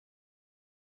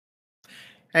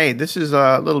Hey, this is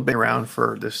a little bit around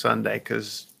for this Sunday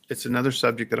because it's another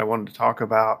subject that I wanted to talk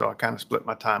about. So I kind of split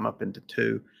my time up into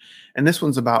two. And this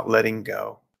one's about letting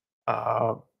go.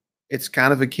 Uh, it's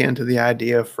kind of akin to the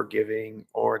idea of forgiving,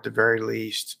 or at the very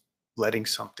least, letting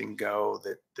something go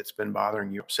that's been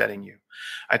bothering you, upsetting you.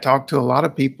 I talk to a lot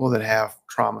of people that have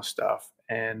trauma stuff.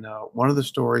 And one of the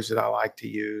stories that I like to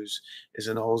use is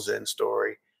an old Zen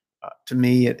story. To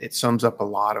me, it sums up a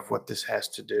lot of what this has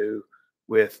to do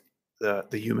with the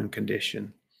human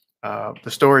condition.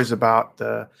 The story is about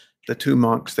the two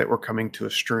monks that were coming to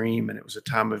a stream, and it was a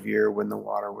time of year when the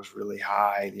water was really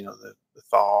high. The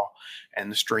thaw,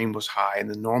 and the stream was high, and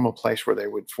the normal place where they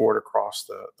would ford across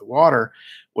the water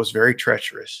was very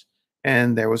treacherous.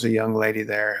 And there was a young lady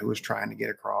there who was trying to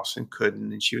get across and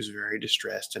couldn't, and she was very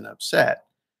distressed and upset.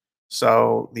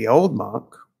 So the old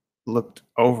monk looked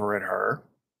over at her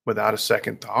without a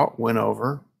second thought, went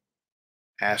over,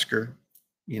 asked her,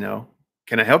 you know,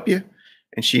 "Can I help you?"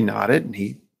 And she nodded, and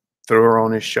he threw her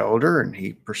on his shoulder, and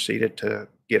he proceeded to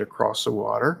get across the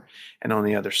water. And on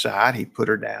the other side, he put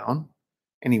her down,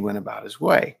 and he went about his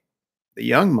way. The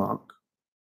young monk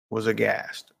was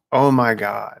aghast. Oh my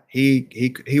God.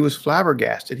 He was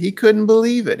flabbergasted. He couldn't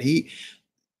believe it.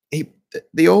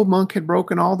 The old monk had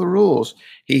broken all the rules.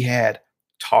 He had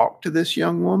talked to this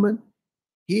young woman.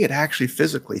 He had actually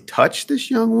physically touched this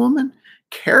young woman,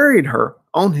 carried her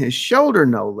on his shoulder,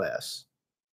 no less,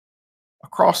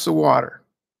 across the water.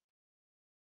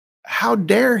 How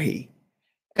dare he?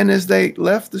 And as they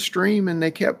left the stream and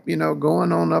they kept,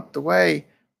 going on up the way,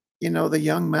 the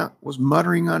young man was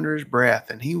muttering under his breath,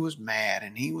 and he was mad,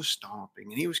 and he was stomping,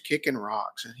 and he was kicking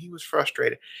rocks, and he was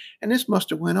frustrated. And this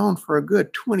must have went on for a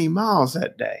good 20 miles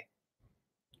that day.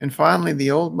 And finally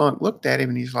the old monk looked at him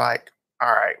and he's like,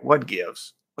 "All right, what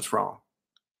gives? What's wrong?"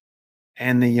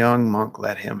 And the young monk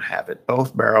let him have it,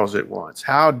 both barrels at once.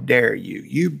 "How dare you?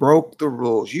 You broke the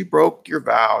rules. You broke your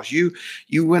vows. You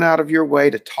went out of your way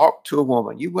to talk to a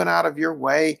woman. You went out of your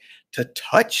way to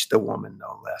touch the woman,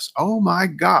 no less. Oh my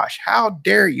gosh, how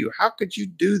dare you? How could you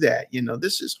do that?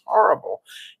 This is horrible.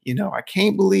 I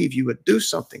can't believe you would do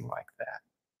something like that."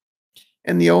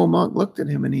 And the old monk looked at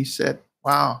him and he said,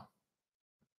 "Wow,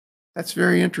 that's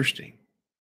very interesting."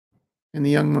 And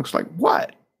the young monk's like,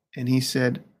 "What?" And he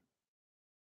said,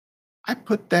 "I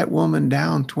put that woman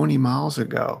down 20 miles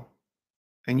ago,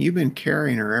 and you've been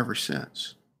carrying her ever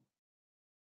since."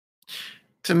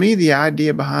 To me, the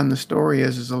idea behind the story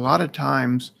is a lot of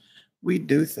times we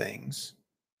do things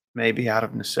maybe out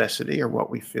of necessity or what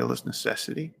we feel is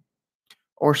necessity,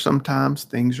 or sometimes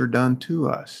things are done to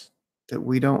us that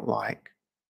we don't like.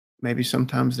 Maybe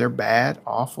sometimes they're bad,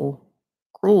 awful,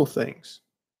 cruel things.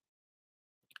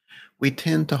 We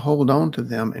tend to hold on to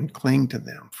them and cling to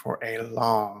them for a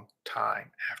long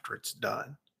time after it's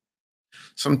done.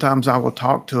 Sometimes I will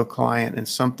talk to a client and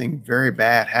something very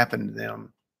bad happened to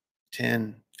them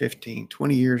 10, 15,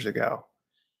 20 years ago.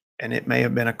 And it may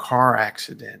have been a car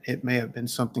accident. It may have been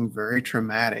something very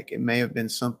traumatic. It may have been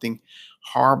something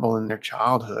horrible in their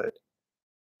childhood.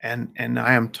 And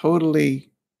I am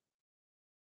totally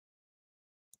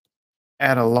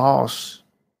at a loss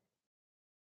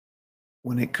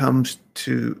when it comes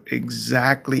to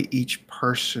exactly each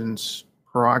person's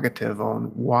prerogative on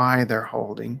why they're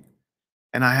holding.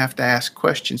 And I have to ask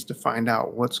questions to find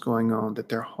out what's going on, that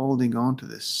they're holding on to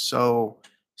this so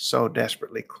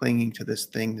desperately, clinging to this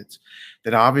thing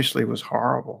that obviously was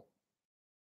horrible.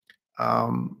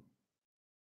 Um,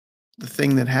 the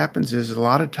thing that happens is a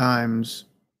lot of times,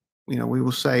 we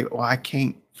will say, "Well, I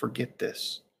can't forget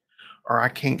this," or "I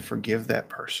can't forgive that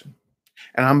person."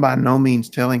 And I'm by no means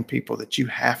telling people that you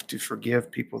have to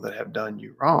forgive people that have done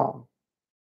you wrong.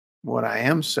 What I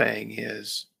am saying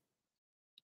is,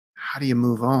 how do you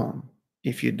move on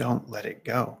if you don't let it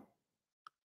go?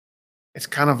 It's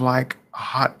kind of like a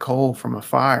hot coal from a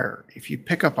fire. If you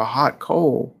pick up a hot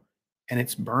coal and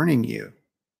it's burning you,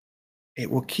 it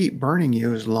will keep burning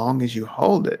you as long as you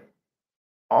hold it.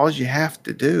 All you have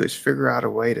to do is figure out a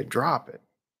way to drop it.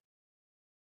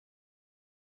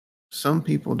 Some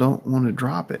people don't want to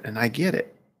drop it, and I get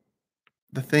it.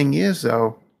 The thing is,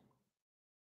 though,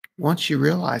 once you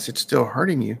realize it's still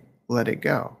hurting you, let it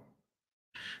go.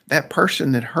 That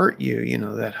person that hurt you,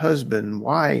 that husband,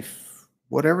 wife,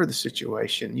 whatever the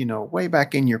situation, way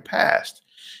back in your past,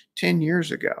 10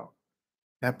 years ago,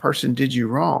 that person did you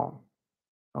wrong.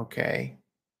 Okay.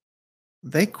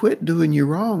 They quit doing you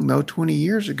wrong, though, 20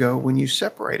 years ago when you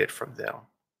separated from them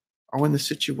or when the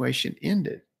situation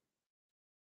ended.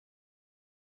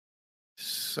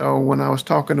 So when I was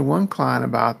talking to one client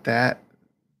about that,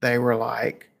 they were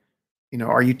like,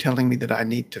 "Are you telling me that I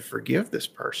need to forgive this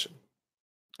person?"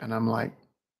 And I'm like,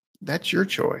 That's your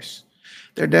choice.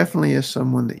 There definitely is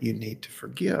someone that you need to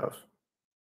forgive.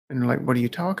 And you're like, what are you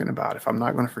talking about? If I'm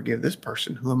not going to forgive this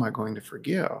person, who am I going to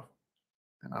forgive?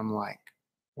 And I'm like,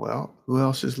 well, who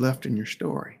else is left in your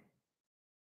story?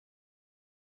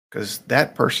 Because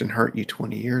that person hurt you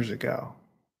 20 years ago.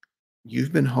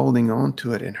 You've been holding on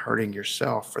to it and hurting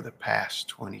yourself for the past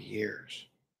 20 years.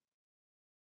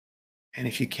 And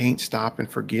if you can't stop and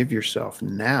forgive yourself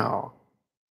now,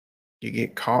 you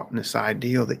get caught in this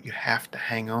ideal that you have to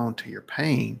hang on to your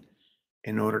pain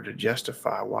in order to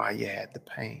justify why you had the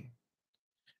pain.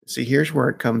 See, here's where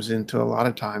it comes into a lot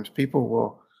of times people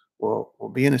will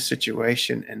be in a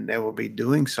situation and they will be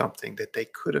doing something that they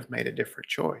could have made a different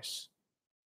choice.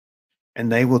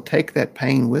 And they will take that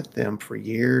pain with them for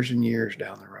years and years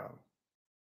down the road.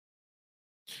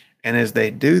 And as they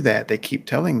do that, they keep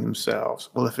telling themselves,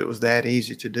 well, if it was that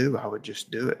easy to do, I would just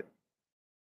do it.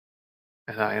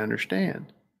 And I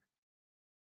understand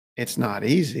it's not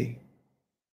easy.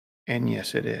 And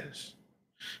yes, it is.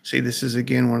 See, this is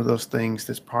again one of those things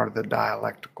that's part of the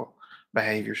dialectical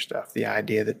behavior stuff, the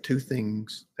idea that two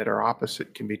things that are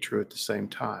opposite can be true at the same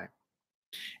time.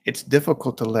 It's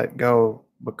difficult to let go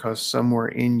because somewhere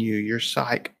in you, your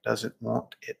psyche doesn't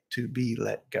want it to be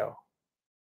let go.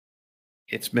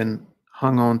 It's been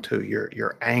hung on to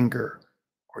your anger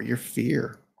or your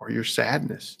fear or your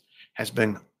sadness has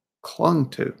been clung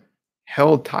to,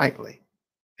 held tightly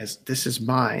as this is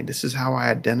mine. This is how I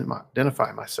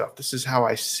identify myself. This is how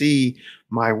I see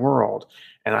my world.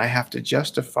 And I have to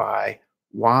justify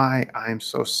why I'm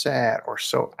so sad or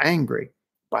so angry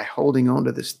by holding on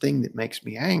to this thing that makes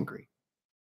me angry.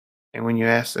 And when you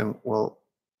ask them, well,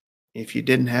 if you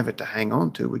didn't have it to hang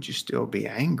on to, would you still be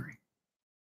angry?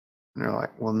 And they're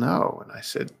like, well, no. And I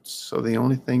said, so the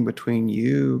only thing between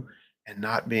you and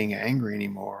not being angry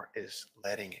anymore is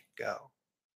letting it go.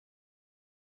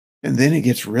 And then it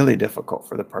gets really difficult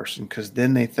for the person because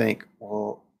then they think,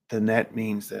 well, then that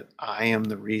means that I am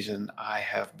the reason I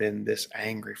have been this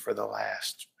angry for the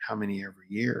last how many ever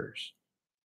years.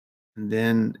 And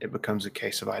then it becomes a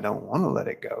case of I don't want to let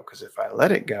it go because if I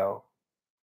let it go,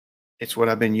 it's what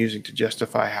I've been using to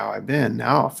justify how I've been.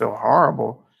 Now I feel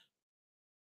horrible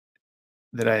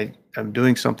that I am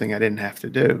doing something I didn't have to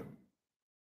do.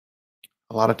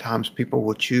 A lot of times people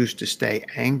will choose to stay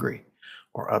angry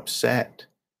or upset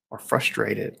or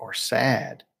frustrated or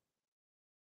sad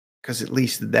because at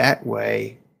least that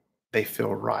way they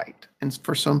feel right. And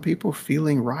for some people,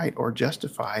 feeling right or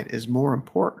justified is more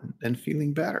important than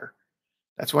feeling better.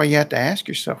 That's why you have to ask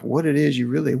yourself what it is you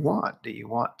really want. Do you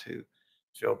want to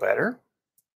feel better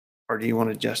or do you want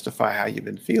to justify how you've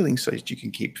been feeling so that you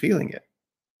can keep feeling it?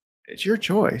 It's your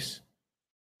choice.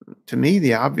 To me,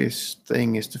 the obvious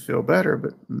thing is to feel better,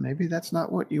 but maybe that's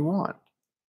not what you want.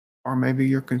 Or maybe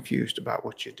you're confused about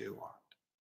what you do want.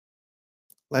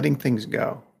 Letting things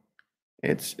go.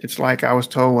 It's like I was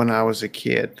told when I was a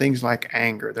kid, things like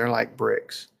anger, they're like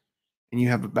bricks. And you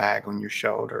have a bag on your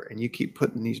shoulder and you keep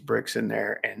putting these bricks in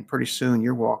there and pretty soon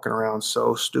you're walking around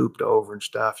so stooped over and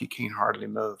stuff you can't hardly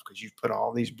move because you've put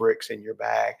all these bricks in your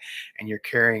bag and you're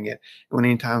carrying it. And when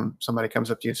anytime somebody comes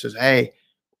up to you and says, hey,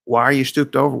 why are you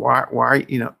stooped over? Why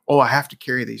are oh, I have to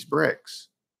carry these bricks.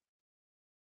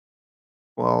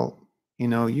 Well,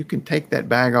 you can take that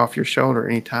bag off your shoulder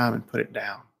anytime and put it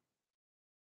down.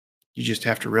 You just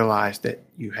have to realize that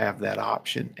you have that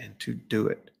option and to do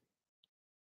it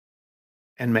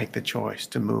and make the choice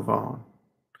to move on.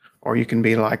 Or you can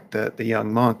be like the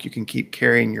young monk, you can keep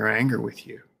carrying your anger with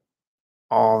you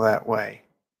all that way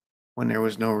when there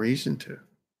was no reason to.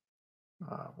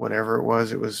 Whatever it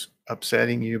was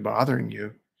upsetting you, bothering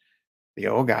you. The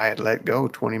old guy had let go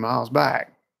 20 miles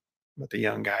back, but the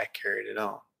young guy carried it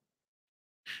on.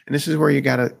 And this is where you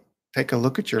got to take a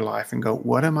look at your life and go,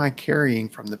 what am I carrying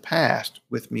from the past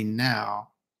with me now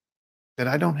that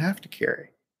I don't have to carry?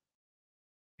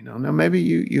 Now maybe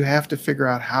you have to figure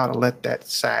out how to let that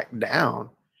sack down.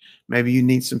 Maybe you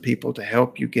need some people to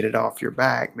help you get it off your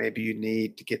back. Maybe you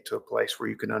need to get to a place where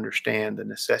you can understand the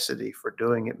necessity for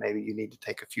doing it. Maybe you need to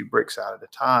take a few bricks out at a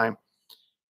time,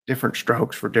 different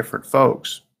strokes for different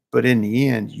folks. But in the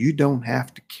end, you don't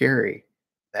have to carry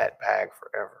that bag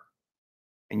forever.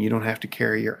 And you don't have to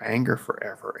carry your anger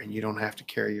forever. And you don't have to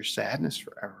carry your sadness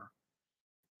forever.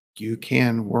 You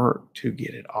can work to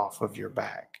get it off of your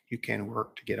back. You can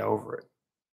work to get over it.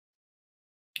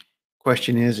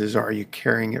 Question is are you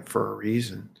carrying it for a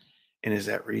reason? And is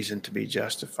that reason to be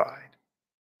justified?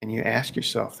 And you ask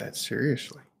yourself that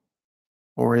seriously.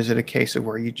 Or is it a case of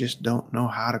where you just don't know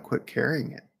how to quit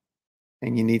carrying it?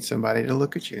 And you need somebody to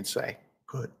look at you and say,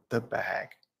 put the bag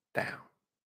down.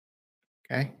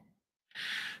 Okay.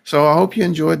 So I hope you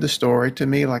enjoyed the story. To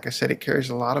me, like I said, it carries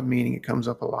a lot of meaning. It comes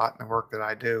up a lot in the work that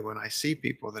I do when I see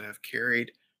people that have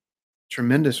carried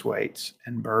tremendous weights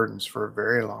and burdens for a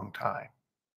very long time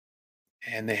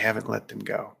and they haven't let them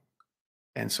go.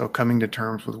 And so coming to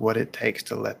terms with what it takes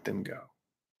to let them go.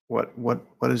 What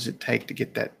does it take to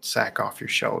get that sack off your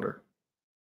shoulder,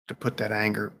 to put that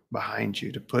anger behind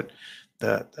you, to put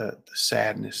the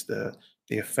sadness, the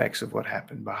effects of what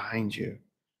happened behind you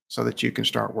so that you can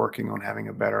start working on having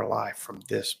a better life from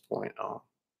this point on.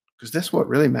 Because that's what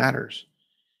really matters.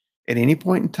 At any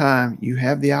point in time, you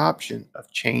have the option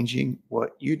of changing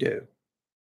what you do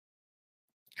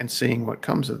and seeing what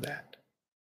comes of that.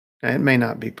 Now, it may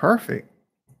not be perfect,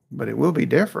 but it will be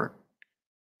different.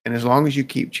 And as long as you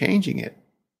keep changing it,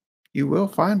 you will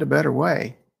find a better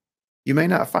way. You may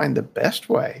not find the best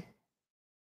way,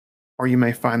 or you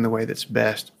may find the way that's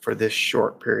best for this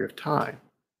short period of time.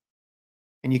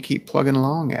 And you keep plugging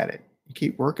along at it. You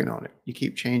keep working on it. You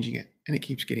keep changing it, and it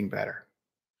keeps getting better.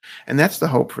 And that's the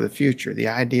hope for the future, the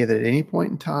idea that at any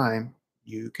point in time,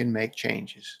 you can make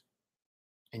changes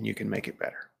and you can make it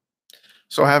better.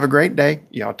 So have a great day.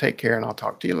 Y'all take care, and I'll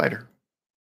talk to you later.